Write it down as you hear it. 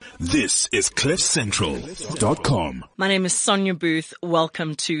This is CliffCentral.com. My name is Sonia Booth.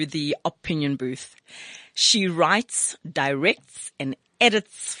 Welcome to the Opinion Booth. She writes, directs, and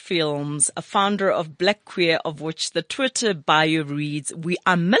edits films, a founder of Black Queer, of which the Twitter bio reads, "We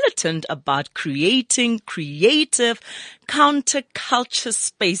are militant about creating creative counterculture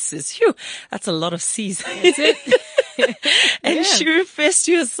spaces." Phew, that's a lot of C's. That's it. And she refers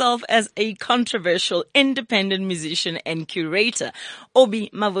to herself as a controversial independent musician and curator.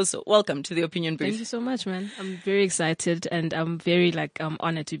 Obi Mavuso, welcome to the Opinion Booth. Thank you so much, man. I'm very excited and I'm very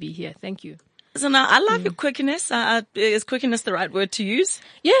honored to be here. Thank you. So now I love your quirkiness. Is quirkiness the right word to use?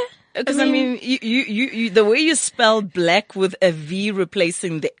 Yeah. Because I mean, you, the way you spell black with a V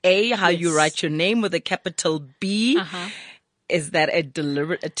replacing the A, how you write your name with a capital B. Is that a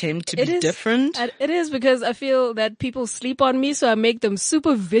deliberate attempt to be different? It is, because I feel that people sleep on me, so I make them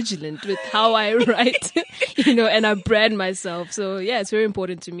super vigilant with how I write, and I brand myself. So yeah, it's very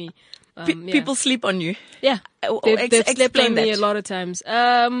important to me. People sleep on you. Yeah. They've slept on me that. a lot of times.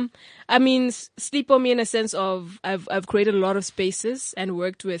 I mean, sleep on me in a sense of I've created a lot of spaces and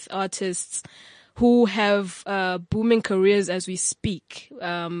worked with artists who have booming careers as we speak.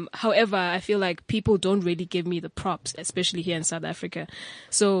 However, I feel like people don't really give me the props, especially here in South Africa.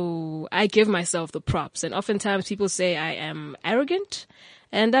 So I give myself the props. And oftentimes people say I am arrogant.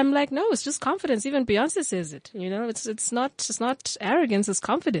 And I'm like, no, it's just confidence. Even Beyonce says it. It's not arrogance, it's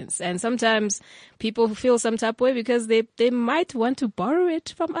confidence. And sometimes people feel some type of way because they might want to borrow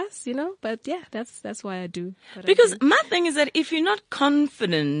it from us, But yeah, that's why I do. Because my thing is that if you're not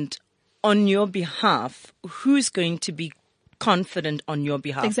confident on your behalf, who's going to be confident on your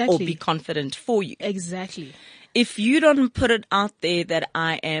behalf or be confident for you? Exactly. If you don't put it out there that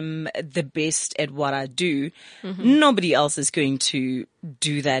I am the best at what I do, nobody else is going to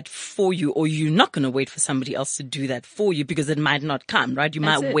do that for you, or you're not going to wait for somebody else to do that for you because it might not come, right? You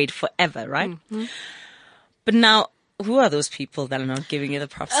might wait forever, right? But now, who are those people that are not giving you the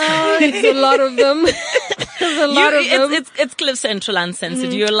props? It's a lot of them. There's a lot of them. It's Cliff Central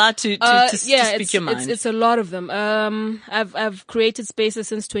Uncensored. You're allowed to speak your mind. It's a lot of them. I've created spaces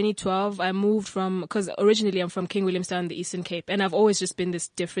since 2012. I moved because originally I'm from King Williamstown, the Eastern Cape, and I've always just been this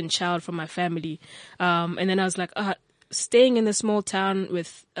different child from my family. And then I was like, staying in a small town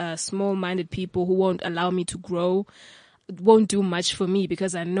with small-minded people who won't allow me to grow won't do much for me,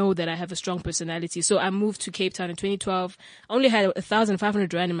 because I know that I have a strong personality. So I moved to Cape Town in 2012. I only had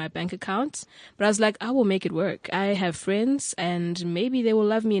 1,500 Rand in my bank account, but I was like, I will make it work. I have friends and maybe they will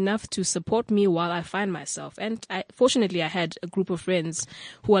love me enough to support me while I find myself. And fortunately I had a group of friends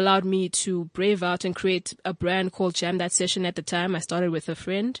who allowed me to brave out and create a brand called Jam That Session. At the time I started with a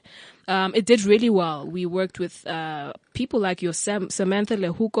friend. It did really well. We worked with people like your Samantha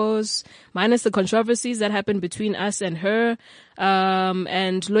Lehukos, minus the controversies that happened between us and her,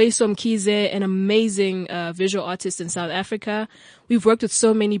 and Loiso Mkhize, an amazing visual artist in South Africa. We've worked with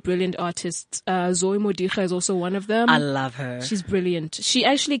so many brilliant artists. Zoe Modiga is also one of them. I love her. She's brilliant. She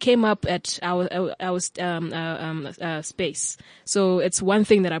actually came up at our space. So it's one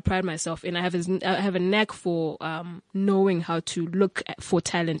thing that I pride myself in. I have a knack for knowing how to look for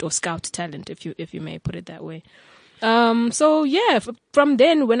talent, or scout talent, if you may put it that way. So yeah, from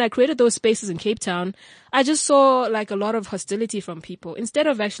then, when I created those spaces in Cape Town, I just saw like a lot of hostility from people. Instead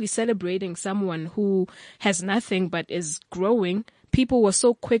of actually celebrating someone who has nothing but is growing, people were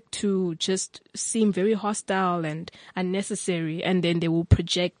so quick to just seem very hostile and unnecessary, and then they will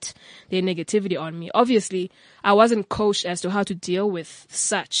project their negativity on me. Obviously, I wasn't coached as to how to deal with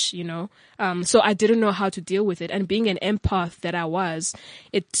such, so I didn't know how to deal with it. And being an empath that I was,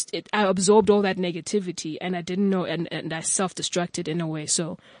 I absorbed all that negativity, and I didn't know, and I self-destructed in a way.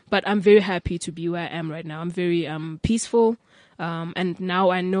 So, but I'm very happy to be where I am right now. I'm very peaceful. And now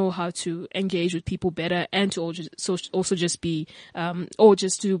I know how to engage with people better, and to also just be, or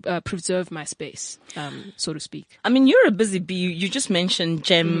just to preserve my space, so to speak. I mean, you're a busy bee. You just mentioned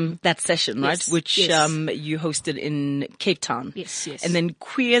Jam That Session, right? Yes, Which you hosted in Cape Town. Yes. And then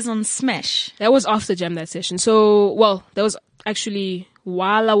Queers on Smash. That was after Jam That Session. So, that was actually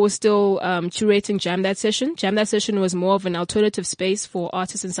while I was still curating Jam That Session. Jam That Session was more of an alternative space for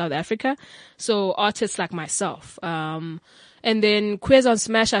artists in South Africa. So artists like myself. And then Queers on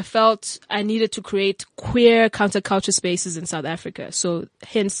Smash, I felt I needed to create queer counterculture spaces in South Africa. So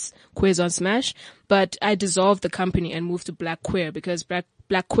hence Queers on Smash. But I dissolved the company and moved to Black Queer, because Black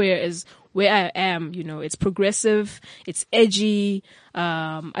Queer is where I am. It's progressive, it's edgy.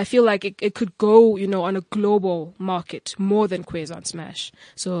 I feel like it could go, on a global market more than Queers on Smash.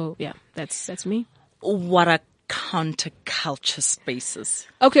 So yeah, that's me. What are counterculture spaces?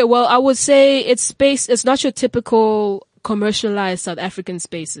 Okay, well, I would say it's not your typical commercialized South African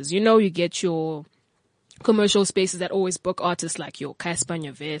spaces. You get your commercial spaces that always book artists like your Casper and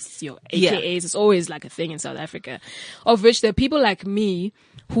your Vests, your AKAs. Yeah. It's always like a thing in South Africa, of which there are people like me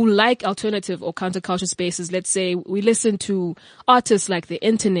who like alternative or counterculture spaces. Let's say we listen to artists like The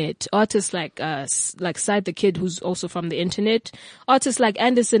Internet, artists like Side the Kid, who's also from The Internet, artists like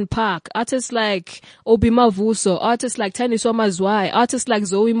Anderson .Paak, artists like Obima Vuso, artists like Taniswa Mazwai, artists like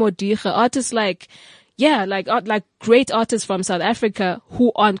Zoe Modiga, artists like great artists from South Africa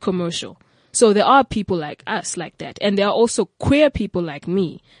who aren't commercial. So there are people like us like that. And there are also queer people like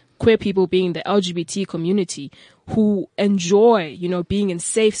me, queer people being the LGBT community, who enjoy, being in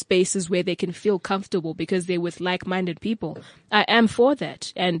safe spaces where they can feel comfortable because they're with like-minded people. I am for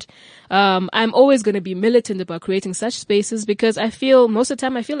that. And I'm always going to be militant about creating such spaces because most of the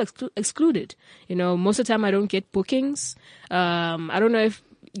time I feel excluded. Most of the time I don't get bookings. I don't know if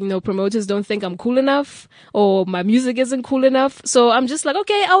promoters don't think I'm cool enough or my music isn't cool enough. So I'm just like,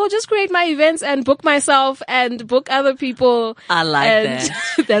 okay, I will just create my events and book myself and book other people. I like that.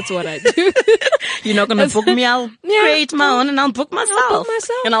 That's what I do. You're not going to book me. I'll create my own and I'll book myself.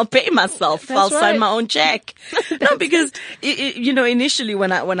 And I'll pay myself. That's I'll sign right. my own check. No, because, initially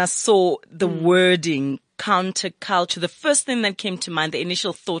when I saw the wording counterculture, the first thing that came to mind, the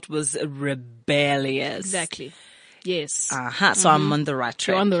initial thought was rebellious. Exactly. Yes. So I'm on the right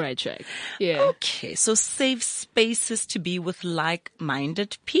track. You're on the right track. Yeah. Okay. So safe spaces to be with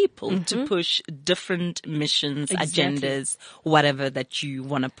like-minded people to push different missions, agendas, whatever that you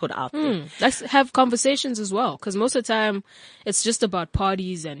want to put out there. Let's have conversations as well. Cause most of the time it's just about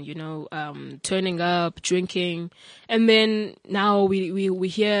parties and, turning up, drinking. And then now we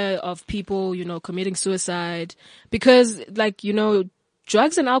hear of people, committing suicide because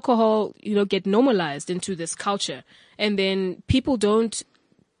drugs and alcohol, get normalized into this culture. And then people don't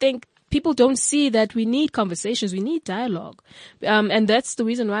see that we need conversations, we need dialogue. And that's the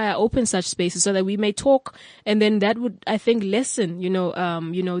reason why I open such spaces so that we may talk. And then that would, I think, lessen,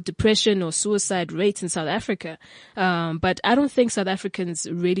 depression or suicide rates in South Africa. But I don't think South Africans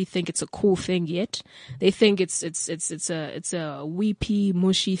really think it's a cool thing yet. They think it's a weepy,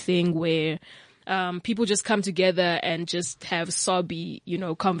 mushy thing where people just come together and just have sobby,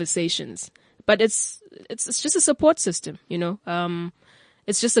 conversations. But it's just a support system,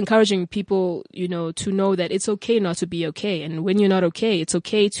 It's just encouraging people, to know that it's okay not to be okay. And when you're not okay, it's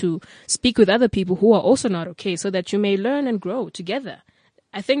okay to speak with other people who are also not okay so that you may learn and grow together.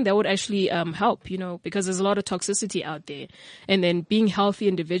 I think that would actually help, because there's a lot of toxicity out there. And then being healthy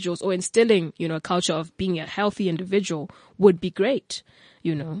individuals or instilling, a culture of being a healthy individual would be great,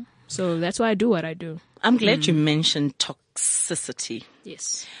 So that's why I do what I do. I'm glad you mentioned toxicity.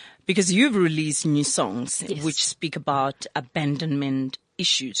 Yes. Because you've released new songs Yes. which speak about abandonment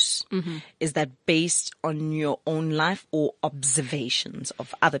issues. Is that based on your own life or observations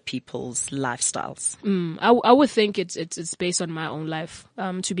of other people's lifestyles? I would think it's based on my own life,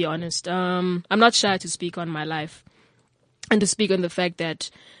 to be honest. I'm not shy to speak on my life and to speak on the fact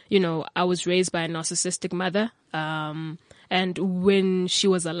that, I was raised by a narcissistic mother. And when she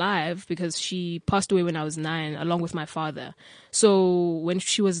was alive, because she passed away when I was 9, along with my father. So when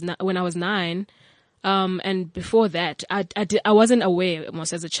I was 9, and before that, I wasn't aware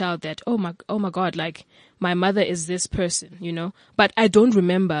almost as a child that, oh my God, like my mother is this person, but I don't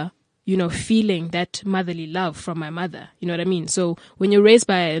remember, feeling that motherly love from my mother. You know what I mean? So when you're raised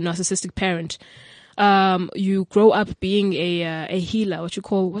by a narcissistic parent, you grow up being a healer,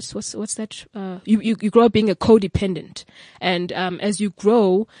 what's that? You grow up being a codependent. And, as you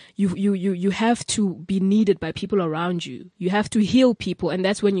grow, you have to be needed by people around you. You have to heal people. And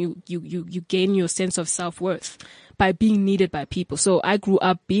that's when you gain your sense of self-worth by being needed by people. So I grew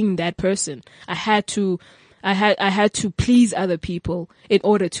up being that person. I had to please other people in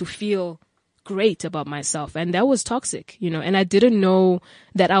order to feel great about myself, and that was toxic, and I didn't know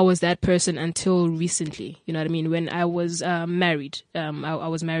that I was that person until recently, you know what I mean? When I was married, I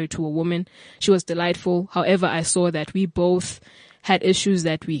was married to a woman. She was delightful. However, I saw that we both had issues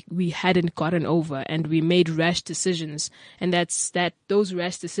that we hadn't gotten over, and we made rash decisions, and those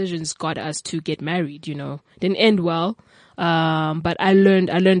rash decisions got us to get married, didn't end well, but I learned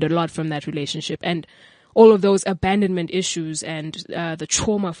a lot from that relationship, and all of those abandonment issues and the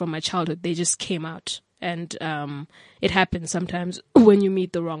trauma from my childhood, they just came out. And it happens sometimes when you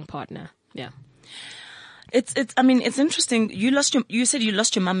meet the wrong partner. Yeah. It's interesting. You said you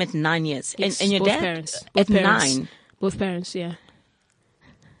lost your mom at 9 years. Yes, and your both dad parents. at Both parents. 9. Both parents, yeah.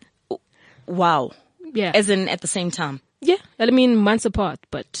 Wow. Yeah. As in at the same time. Yeah. Months apart,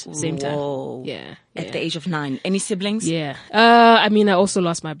 but same time. Whoa. Yeah. At the age of 9. Any siblings? Yeah. I also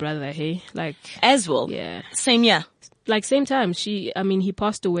lost my brother, hey? As well? Yeah. Same year? like same time. He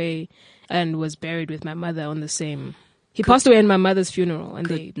passed away and was buried with my mother on the same. He passed away in my mother's funeral, and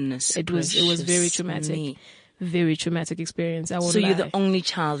it was very traumatic. Me. Very traumatic experience. I won't So you're lie. the only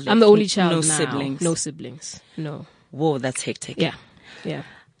child left? I'm the only child No now. siblings? No siblings. No. Whoa, that's hectic. Yeah.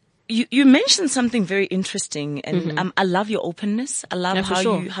 You mentioned something very interesting, and I love your openness. I love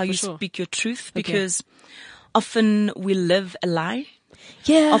how you speak your truth, because often we live a lie.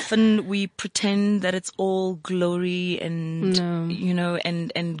 Yeah. Often we pretend that it's all glory and,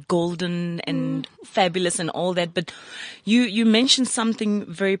 and golden and fabulous and all that. But you mentioned something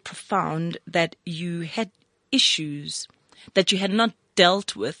very profound, that you had issues that you had not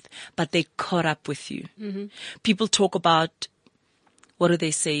dealt with, but they caught up with you. Mm-hmm. People talk about, what do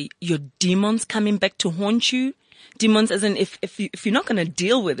they say? Your demons coming back to haunt you. Demons, as in if you're not going to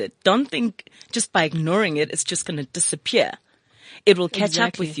deal with it, don't think just by ignoring it, it's just going to disappear. It will catch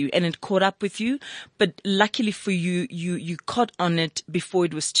up with you, and it caught up with you. But luckily for you, you caught on it before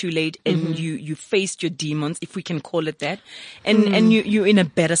it was too late, and you faced your demons, if we can call it that. And you're in a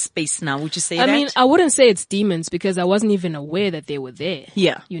better space now. Would you say that? I mean, I wouldn't say it's demons, because I wasn't even aware that they were there.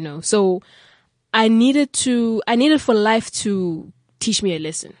 Yeah. So I needed for life to teach me a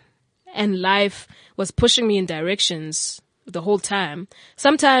lesson, and life was pushing me in directions the whole time.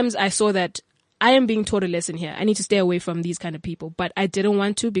 Sometimes I saw that I am being taught a lesson here. I need to stay away from these kind of people. But I didn't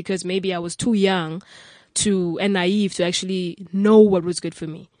want to, because maybe I was too young and naive to actually know what was good for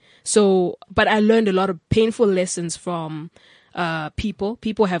me. So, but I learned a lot of painful lessons from people.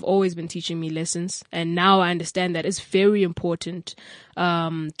 People have always been teaching me lessons. And now I understand that it's very important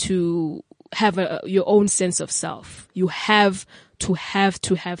to have your own sense of self. You have to have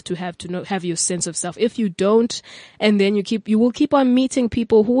your sense of self. If you don't, and then you will keep on meeting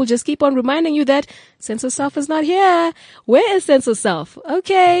people who will just keep on reminding you that sense of self is not here. Where is sense of self?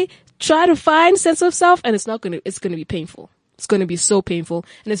 Okay, try to find sense of self, and it's going to be painful. It's going to be so painful,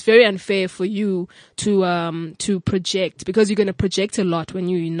 and it's very unfair for you to project, because you're going to project a lot when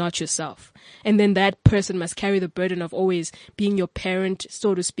you're not yourself. And then that person must carry the burden of always being your parent,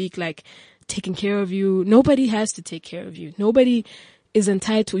 so to speak, like taking care of you. Nobody has to take care of you. Nobody is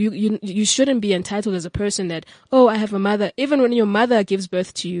entitled. You shouldn't be entitled as a person that, oh, I have a mother. Even when your mother gives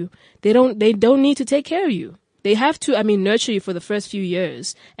birth to you, they don't need to take care of you. They have to, nurture you for the first few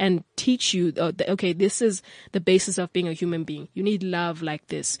years and teach you, okay, this is the basis of being a human being. You need love like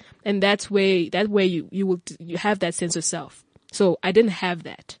this. And that way you have that sense of self. So I didn't have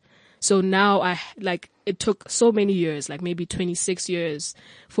that. So now it took so many years, like maybe 26 years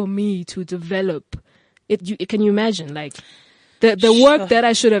for me to develop it. Can you imagine? Like the work that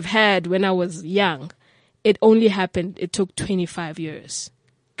I should have had when I was young, it took 25 years.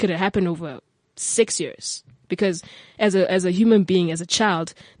 Could have happened over 6 years. Because as a human being, as a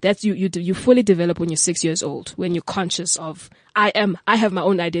child, that's you fully develop when you're 6 years old, when you're conscious of, I have my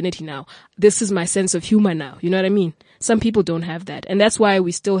own identity now. This is my sense of humor now. You know what I mean? Some people don't have that. And that's why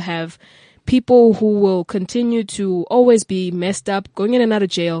we still have people who will continue to always be messed up, going in and out of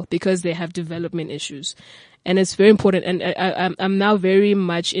jail because they have development issues. And it's very important. And I'm now very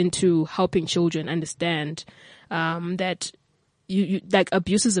much into helping children understand, that you like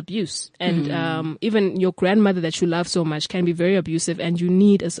abuse is abuse, and even your grandmother that you love so much can be very abusive, and you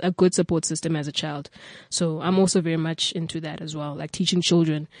need a good support system as a child. So I'm also very much into that as well, like teaching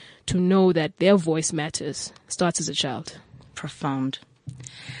children to know that their voice matters. Starts as a child. Profound.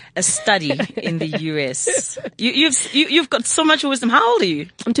 A study in the US. You've got so much wisdom. How old are you?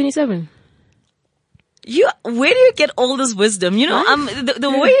 I'm 27. Where do you get all this wisdom?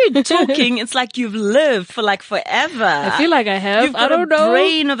 The way you're talking, it's like you've lived for like forever. I feel like I have. You've got I don't know. a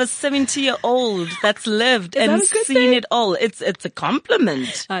brain of a 70-year-old that's lived and seen it all. It's a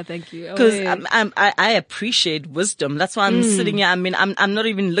compliment. Thank you. Because I appreciate wisdom. That's why I'm sitting here. I'm not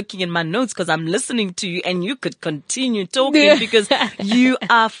even looking in my notes because I'm listening to you, and you could continue talking because you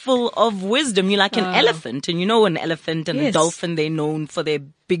are full of wisdom. You're like an elephant, and an elephant and a dolphin, they're known for their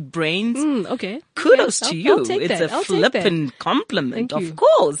big brains. Okay. Kudos to you. I'll take it's that. a flippin' compliment, Thank you. of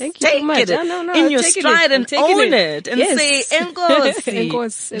course. Thank you take so much. it in your stride and own it and say,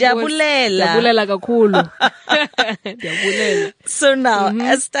 Enkosi, Ndiyabulela kakhulu. Ndiyabulela. So now,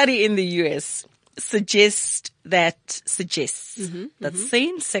 a study in the US suggests that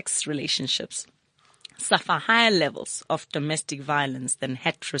same-sex relationships suffer higher levels of domestic violence than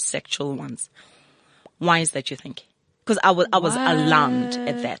heterosexual ones. Why is that, you think? Because I was alarmed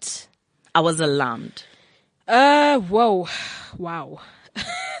at that. I was alarmed. Whoa. Wow.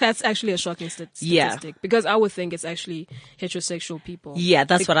 That's actually a shocking statistic. Yeah. Because I would think it's actually heterosexual people. Yeah,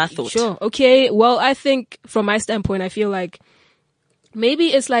 that's what I thought. Sure. Okay. Well, I think from my standpoint, I feel like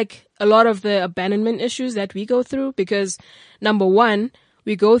maybe it's like a lot of the abandonment issues that we go through, because number one,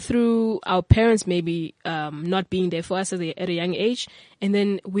 we go through our parents maybe not being there for us at a young age, and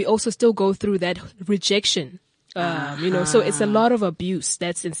then we also still go through that rejection. So it's a lot of abuse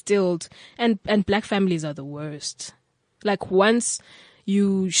that's instilled, and black families are the worst. Like, once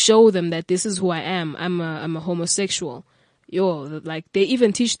you show them that this is who I am, I'm a homosexual, like, they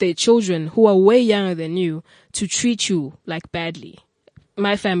even teach their children who are way younger than you to treat you like badly.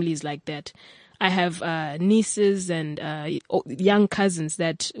 My family is like that. I have nieces and young cousins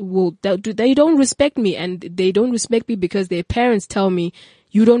that they don't respect me, and they don't respect me because their parents tell me,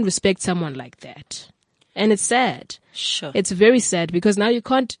 you don't respect someone like that. And it's sad. Sure. It's very sad, because now you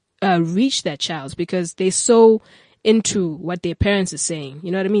can't reach that child because they're so into what their parents are saying.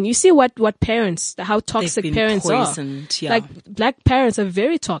 You know what I mean? You see what parents, how toxic parents poisoned, are. yeah. Like, black parents are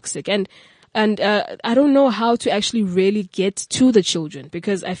very toxic, and I don't know how to actually really get to the children,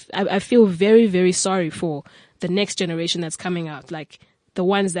 because I feel very, very sorry for the next generation that's coming out, like the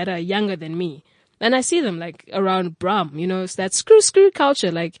ones that are younger than me. And I see them like around Brum, it's that screw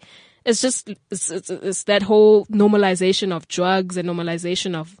culture. Like, it's just, it's that whole normalization of drugs and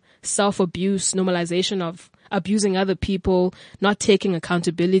normalization of self-abuse, normalization of abusing other people, not taking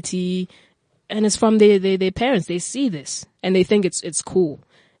accountability. And it's from their parents. They see this and they think it's cool,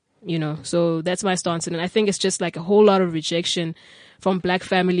 so that's my stance. And I think it's just like a whole lot of rejection from black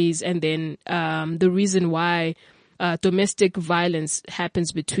families. And then, the reason why, domestic violence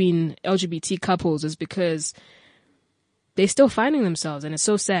happens between LGBT couples is because they're still finding themselves, and it's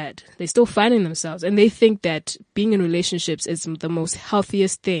so sad. They're still finding themselves, and they think that being in relationships is the most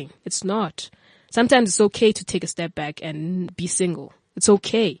healthiest thing. It's not. Sometimes it's okay to take a step back and be single. It's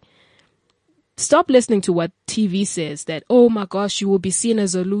okay. Stop listening to what TV says that, oh my gosh, you will be seen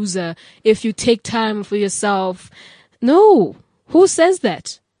as a loser if you take time for yourself. No. Who says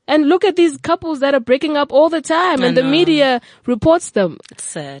that? And look at these couples that are breaking up all the time, and the media reports them. It's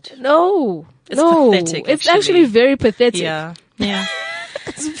sad. No. It's pathetic. It's actually very pathetic. Yeah.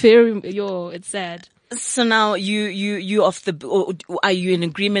 It's it's sad. So now you are you in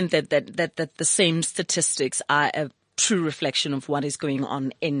agreement that the same statistics are a true reflection of what is going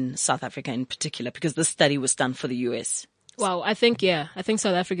on in South Africa in particular, because the study was done for the US? Well, I think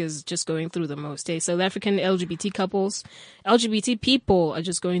South Africa is just going through the most. South African LGBT couples, LGBT people are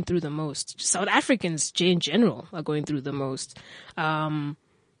just going through the most. South Africans in general are going through the most.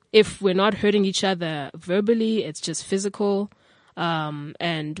 If we're not hurting each other verbally, it's just physical.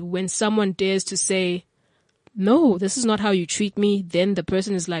 And when someone dares to say, no, this is not how you treat me, then the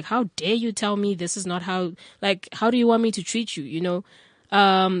person is like, how dare you tell me this is not how do you want me to treat you?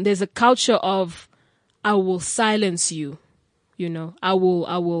 There's a culture of, I will silence you, I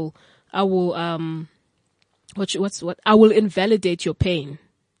will invalidate your pain.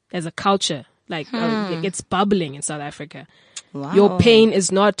 There's a culture, it's bubbling in South Africa. Wow. Your pain is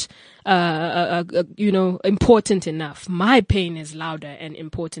not, important enough. My pain is louder and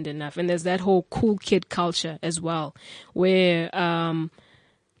important enough. And there's that whole cool kid culture as well, where,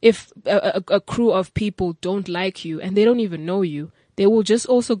 if a crew of people don't like you and they don't even know you, they will just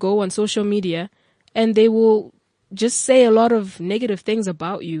also go on social media and they will just say a lot of negative things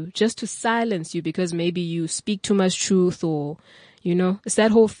about you just to silence you, because maybe you speak too much truth, or, it's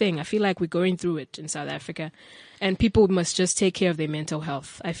that whole thing. I feel like we're going through it in South Africa, and people must just take care of their mental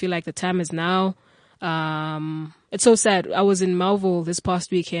health. I feel like the time is now. It's so sad. I was in Melville this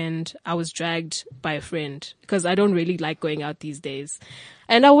past weekend. I was dragged by a friend because I don't really like going out these days.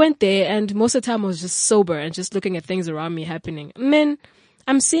 And I went there, and most of the time I was just sober and just looking at things around me happening. Man,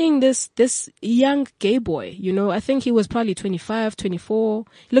 I'm seeing this young gay boy, I think he was probably 25, 24.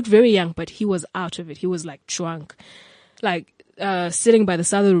 He looked very young, but he was out of it. He was like drunk, sitting by the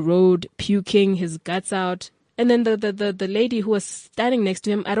side of the road, puking his guts out. And then the lady who was standing next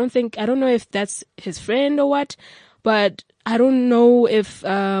to him, I don't know if that's his friend or what, but I don't know if,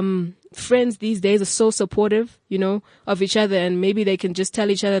 friends these days are so supportive, of each other, and maybe they can just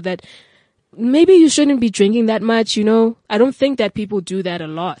tell each other that maybe you shouldn't be drinking that much, I don't think that people do that a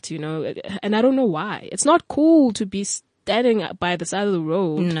lot, and I don't know why. It's not cool to be standing by the side of the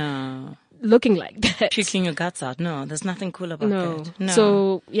road. No. Looking like that. Puking your guts out. No, there's nothing cool about that. No.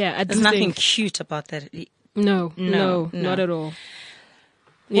 So, yeah, there's nothing cute about that. No, not at all.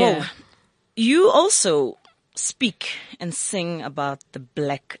 Yeah. Well, you also speak and sing about the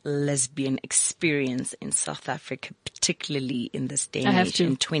black lesbian experience in South Africa, particularly in this day and age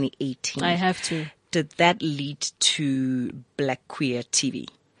in 2018. I have to. Did that lead to Black Queer TV?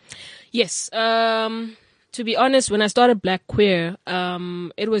 Yes. To be honest, when I started Black Queer,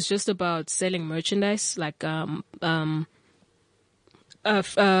 it was just about selling merchandise,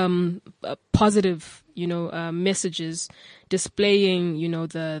 positive, messages displaying,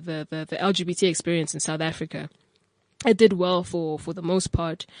 the LGBT experience in South Africa. I did well for the most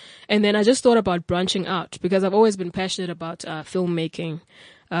part. And then I just thought about branching out because I've always been passionate about filmmaking.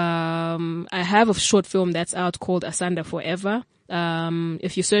 I have a short film that's out called Asanda Forever.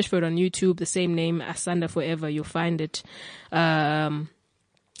 If you search for it on YouTube, the same name, Asanda Forever, you'll find it. And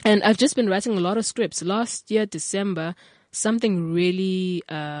I've just been writing a lot of scripts. Last year, December, something really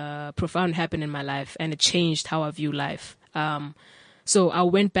profound happened in my life, and it changed how I view life. So I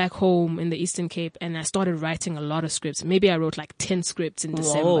went back home in the Eastern Cape and I started writing a lot of scripts. Maybe I wrote like 10 scripts in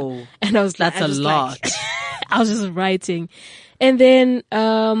December. Whoa. And I was like, that's a lot. I was just writing. And then,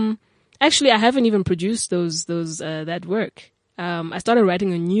 actually I haven't even produced that work. I started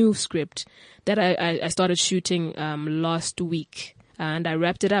writing a new script that I started shooting, last week. And I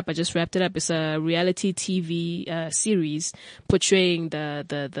wrapped it up. I just wrapped it up. It's a reality TV, series portraying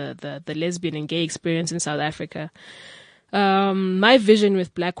the lesbian and gay experience in South Africa. My vision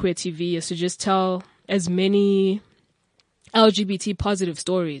with Black Queer TV is to just tell as many LGBT positive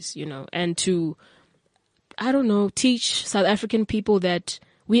stories, and to, teach South African people that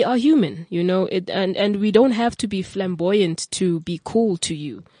we are human, and we don't have to be flamboyant to be cool to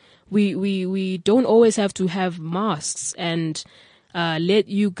you. We don't always have to have masks and, let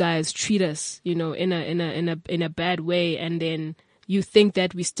you guys treat us, in a bad way. And then you think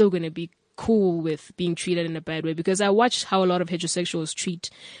that we're still going to be cool with being treated in a bad way, because I watched how a lot of heterosexuals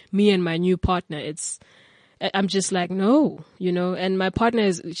treat me and my new partner. I'm just like, no, and my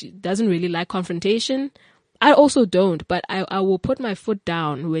partner doesn't really like confrontation. I also don't, but I will put my foot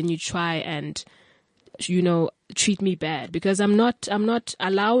down when you try and, treat me bad, because I'm not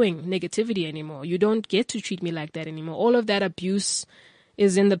allowing negativity anymore. You don't get to treat me like that anymore. All of that abuse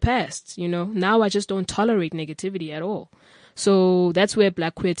is in the past, Now I just don't tolerate negativity at all. So that's where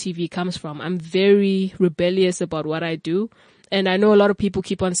Black Queer TV comes from. I'm very rebellious about what I do. And I know a lot of people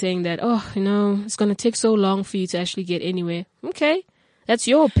keep on saying that, it's going to take so long for you to actually get anywhere. Okay. That's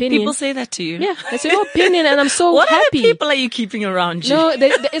your opinion. People say that to you. Yeah, that's your opinion, and I'm so what happy. What other people are you keeping around you? No,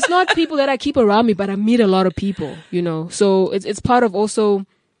 it's not people that I keep around me, but I meet a lot of people, So it's part of also,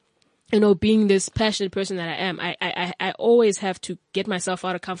 being this passionate person that I am. I always have to get myself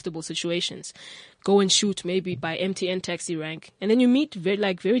out of comfortable situations. Go and shoot maybe by MTN taxi rank. And then you meet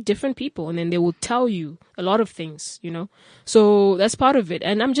very different people, and then they will tell you a lot of things, So that's part of it.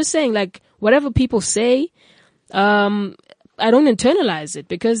 And I'm just saying, whatever people say, I don't internalize it,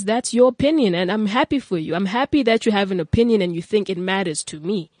 because that's your opinion, and I'm happy for you. I'm happy that you have an opinion and you think it matters to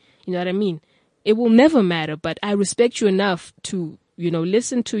me. You know what I mean? It will never matter, but I respect you enough to,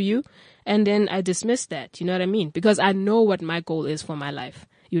 listen to you, and then I dismiss that. You know what I mean? Because I know what my goal is for my life.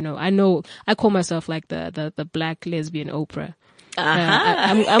 I know I call myself like the Black lesbian Oprah.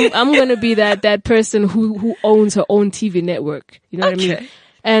 I'm going to be that person who owns her own TV network. You know what I mean?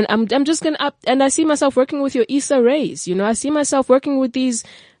 And I'm just and I see myself working with your Issa Rays, I see myself working with these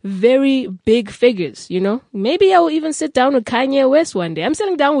very big figures, Maybe I will even sit down with Kanye West one day. I'm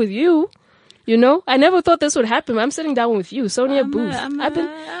sitting down with you, I never thought this would happen. I'm sitting down with you, Sonia Booth. I've been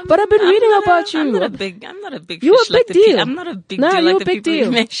reading about you. I'm not a big You're a big deal. I'm not a big deal. You're like a big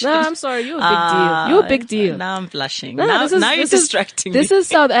deal. No, I'm sorry. You're a big deal. You're a big deal. Now I'm blushing. No, now you're distracting me. This is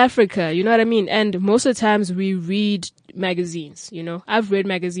South Africa. You know what I mean? And most of the times we read magazines, I've read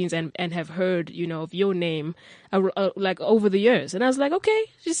magazines and have heard, of your name, over the years. And I was like, okay,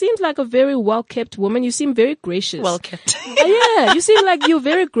 she seems like a very well-kept woman. You seem very gracious. Well-kept. Yeah, you seem like you're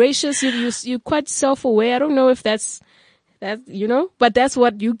very gracious. You're quite self-aware. I don't know if that's, but that's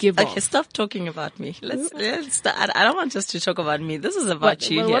what you give off. Okay, stop talking about me. Let's start. I don't want us to talk about me. This is about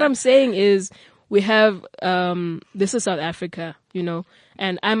you. But what I'm saying is, we have, this is South Africa,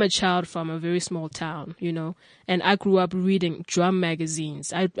 and I'm a child from a very small town, and I grew up reading drum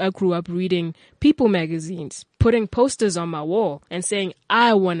magazines. I grew up reading People magazines, putting posters on my wall and saying,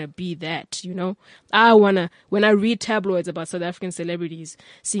 I want to be that, when I read tabloids about South African celebrities,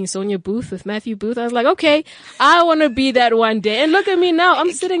 seeing Sonia Booth with Matthew Booth, I was like, okay, I want to be that one day. And look at me now,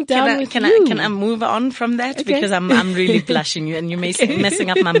 I'm sitting down with you. Can I move on from that? Okay. Because I'm really blushing and you're messing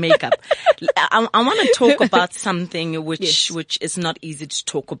up my makeup. I want to talk about something which is not easy to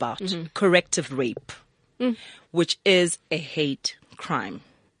talk about. Mm-hmm. Corrective rape, which is a hate crime.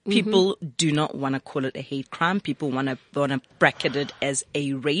 People do not want to call it a hate crime. People want to bracket it as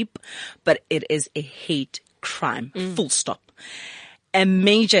a rape, but it is a hate crime. Full stop. A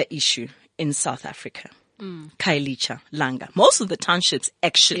major issue in South Africa. Khayelitsha, Langa. Most of the townships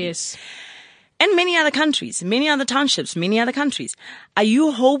actually. Yes. And many other countries, many other townships, many other countries. Are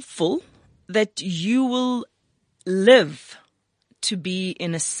you hopeful that you will live to be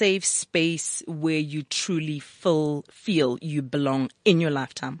in a safe space where you truly feel you belong in your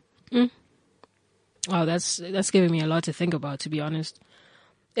lifetime? Oh, that's giving me a lot to think about, to be honest.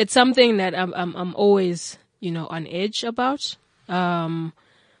 It's something that I'm always, on edge about. And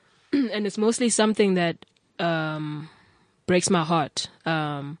it's mostly something that breaks my heart.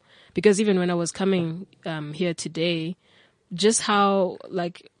 Because even when I was coming here today, just how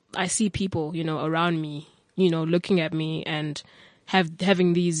I see people, around me, looking at me and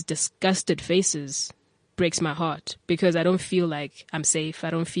having these disgusted faces breaks my heart, because I don't feel like I'm safe. I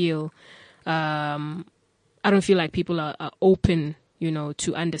don't feel like people are open,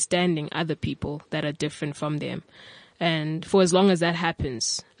 to understanding other people that are different from them. And for as long as that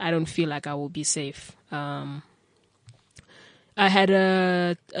happens, I don't feel like I will be safe. I had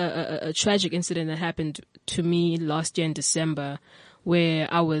a tragic incident that happened to me last year in December, where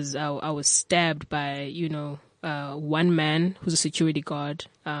I was stabbed by, one man who's a security guard.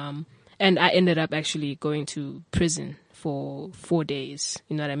 And I ended up actually going to prison for 4 days.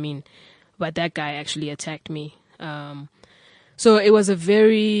 You know what I mean? But that guy actually attacked me. So it was a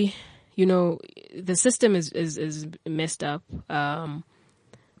very, the system is messed up,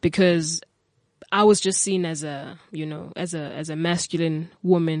 because I was just seen as a masculine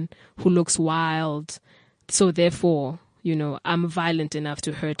woman who looks wild. So therefore, I'm violent enough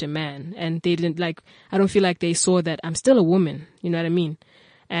to hurt a man. And they didn't I don't feel like they saw that I'm still a woman. You know what I mean?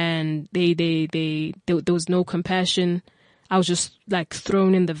 And there was no compassion. I was just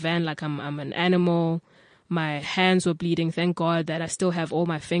thrown in the van like I'm an animal. My hands were bleeding. Thank God that I still have all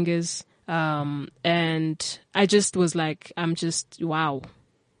my fingers. And I just was wow.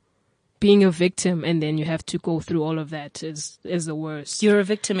 Being a victim and then you have to go through all of that is the worst. You're a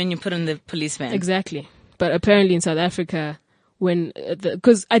victim and you put in the police van. Exactly. But apparently in South Africa,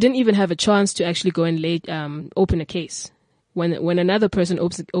 because I didn't even have a chance to actually go and open a case. When another person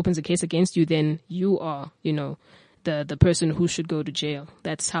opens a case against you, then you are, the person who should go to jail.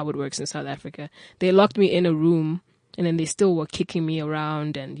 That's how it works in South Africa. They locked me in a room and then they still were kicking me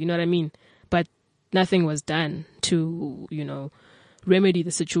around, and you know what I mean? But nothing was done to, remedy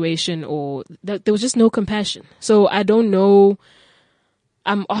the situation, or there was just no compassion. So I don't know.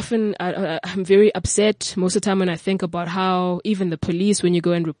 I'm very upset most of the time when I think about how even the police, when you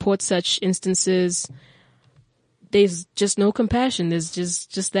go and report such instances, there's just no compassion. There's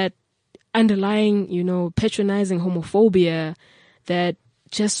just that underlying, patronizing homophobia that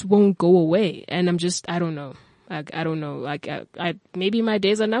just won't go away. And I don't know. I don't know. Maybe my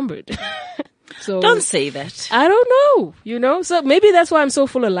days are numbered. So don't say that. I don't know, So maybe that's why I'm so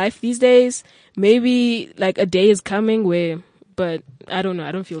full of life these days. Maybe a day is coming but I don't know.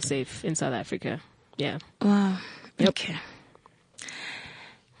 I don't feel safe in South Africa. Yeah. Wow. Yep. Okay.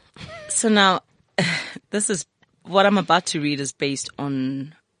 So now, this is what I'm about to read is based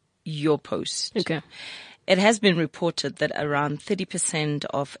on your post. Okay. It has been reported that around 30%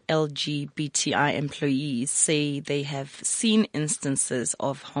 of LGBTI employees say they have seen instances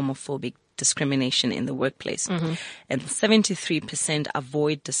of homophobic discrimination in the workplace. Mm-hmm. And 73%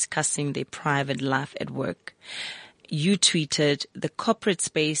 avoid discussing their private life at work. You tweeted, "The corporate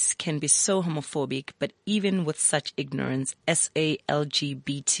space can be so homophobic, but even with such ignorance, SA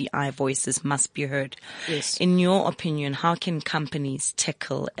LGBTI voices must be heard." Yes. In your opinion, how can companies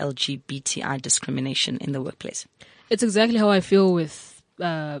tackle LGBTI discrimination in the workplace? It's exactly how I feel with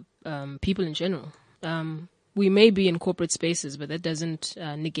people in general. We may be in corporate spaces, but that doesn't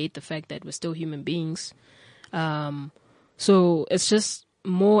negate the fact that we're still human beings. So it's just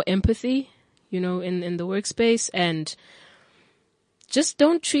more empathy, in the workspace, and just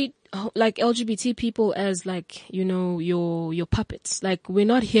don't treat LGBT people as your puppets. We're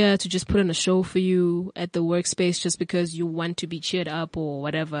not here to just put on a show for you at the workspace just because you want to be cheered up or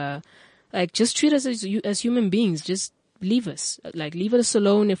whatever. Just treat us as human beings. Just leave us. Leave us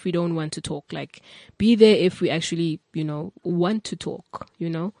alone if we don't want to talk. Be there if we actually, want to talk,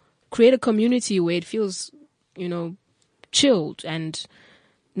 Create a community where it feels, chilled and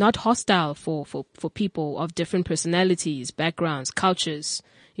not hostile for people of different personalities, backgrounds, cultures.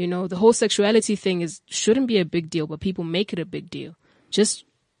 The whole sexuality thing shouldn't be a big deal, but people make it a big deal. Just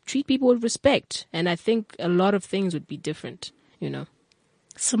treat people with respect. And I think a lot of things would be different,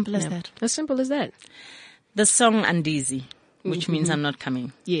 Simple as that. As simple as that. The song Andizi, which means I'm not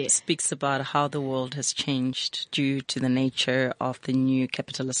coming, Yeah. speaks about how the world has changed due to the nature of the new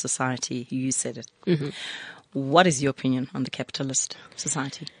capitalist society. You said it. Mm-hmm. What is your opinion on the capitalist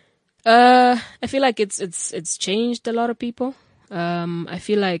society? I feel like it's changed a lot of people. I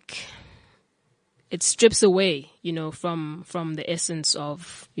feel like it strips away, from the essence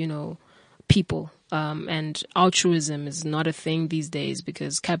of, people. And altruism is not a thing these days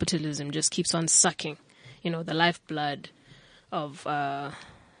because capitalism just keeps on sucking, the lifeblood of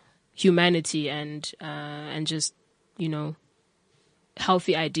humanity and just,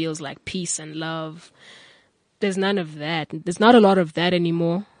 healthy ideals like peace and love. There's none of that. There's not a lot of that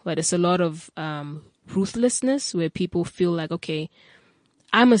anymore, but it's a lot of ruthlessness where people feel like, okay,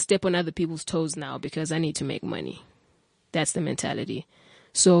 I must step on other people's toes now because I need to make money. That's the mentality.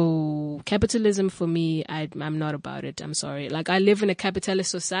 So capitalism for me, I'm not about it. I'm sorry. Like, I live in a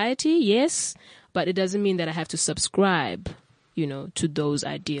capitalist society, yes, but it doesn't mean that I have to subscribe, to those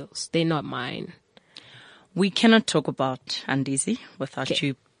ideals. They're not mine. We cannot talk about Andisi without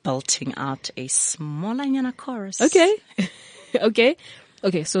you belting out a smallanyana chorus. Okay.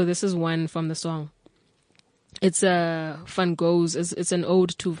 Okay, so this is one from the song. It's Van Gogh's. It's an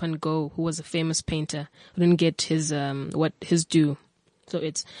ode to Van Gogh, who was a famous painter who didn't get his due. So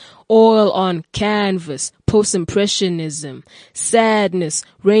it's oil on canvas, post-impressionism, sadness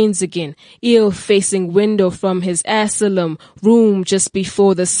reigns again, ill-facing window from his asylum, room just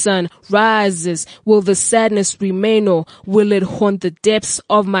before the sun rises. Will the sadness remain or will it haunt the depths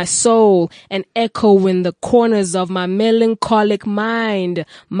of my soul and echo in the corners of my melancholic mind?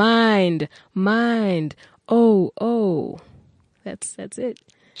 Oh, that's it.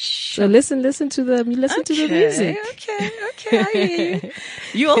 Sure. So listen to the music. Okay, I hear you.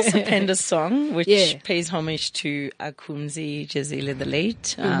 You also penned a song which pays homage to Akhumzi Jezile the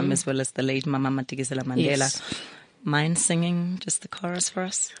late, as well as the late Mama Matikizela Mandela. Yes. Mind singing just the chorus for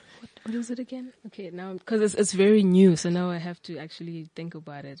us? What is it again? Okay, now because it's very new, so now I have to actually think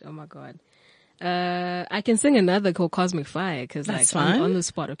about it. Oh my god, I can sing another called Cosmic Fire because on the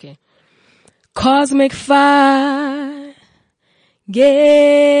spot. Okay, Cosmic Fire.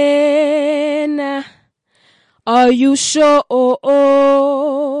 Gena, are you sure?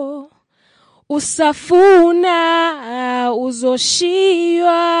 Usafuna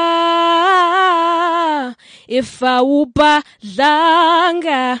uzoshiywa if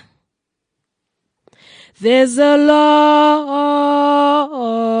awubadlanga. There's a lot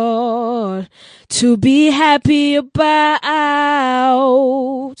to be happy about.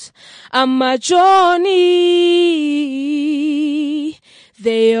 I'm a Johnny.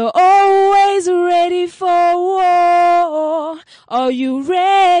 They are always ready for war. Are you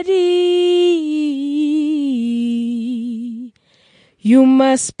ready? You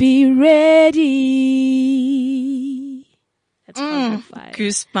must be ready. That's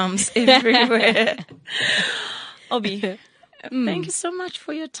goosebumps everywhere. Obi, thank you so much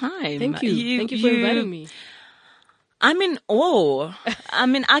for your time. Thank you. Thank you for inviting me. I'm in awe. I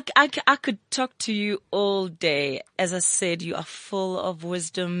mean, I could talk to you all day. As I said, you are full of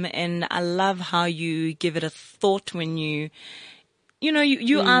wisdom, and I love how you give it a thought when you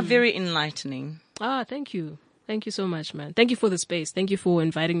are very enlightening. Thank you. Thank you so much, man. Thank you for the space. Thank you for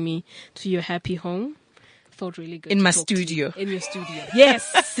inviting me to your happy home. Felt really good. In my studio. In your studio.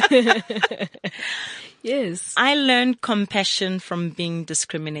 Yes. Yes. I learned compassion from being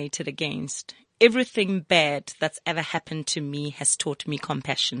discriminated against. Everything bad that's ever happened to me has taught me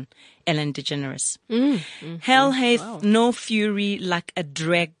compassion. Ellen DeGeneres. Hell hath no fury like a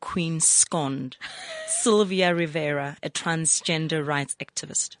drag queen scorned. Sylvia Rivera, a transgender rights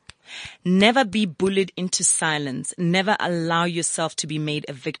activist. Never be bullied into silence. Never allow yourself to be made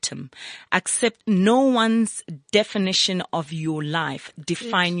a victim. Accept no one's definition of your life.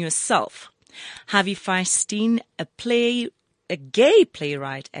 Define yourself. Harvey Fierstein, a gay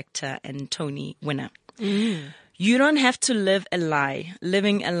playwright, actor, and Tony winner. You don't have to live a lie.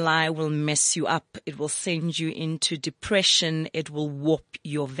 Living a lie will mess you up. It will send you into depression. It will warp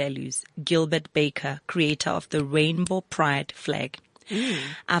your values. Gilbert Baker, creator of the Rainbow Pride flag.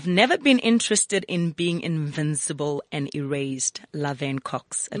 I've never been interested in being invincible and erased. Laverne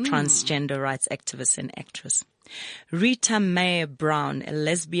Cox, a transgender rights activist and actress. Rita Mae Brown, a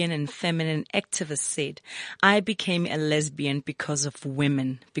lesbian and feminine activist, said, I became a lesbian because of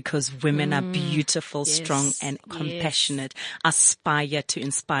women, because women are beautiful, strong, and compassionate. Aspire to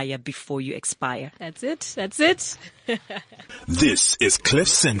inspire before you expire. That's it. This is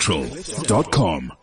CliffCentral.com.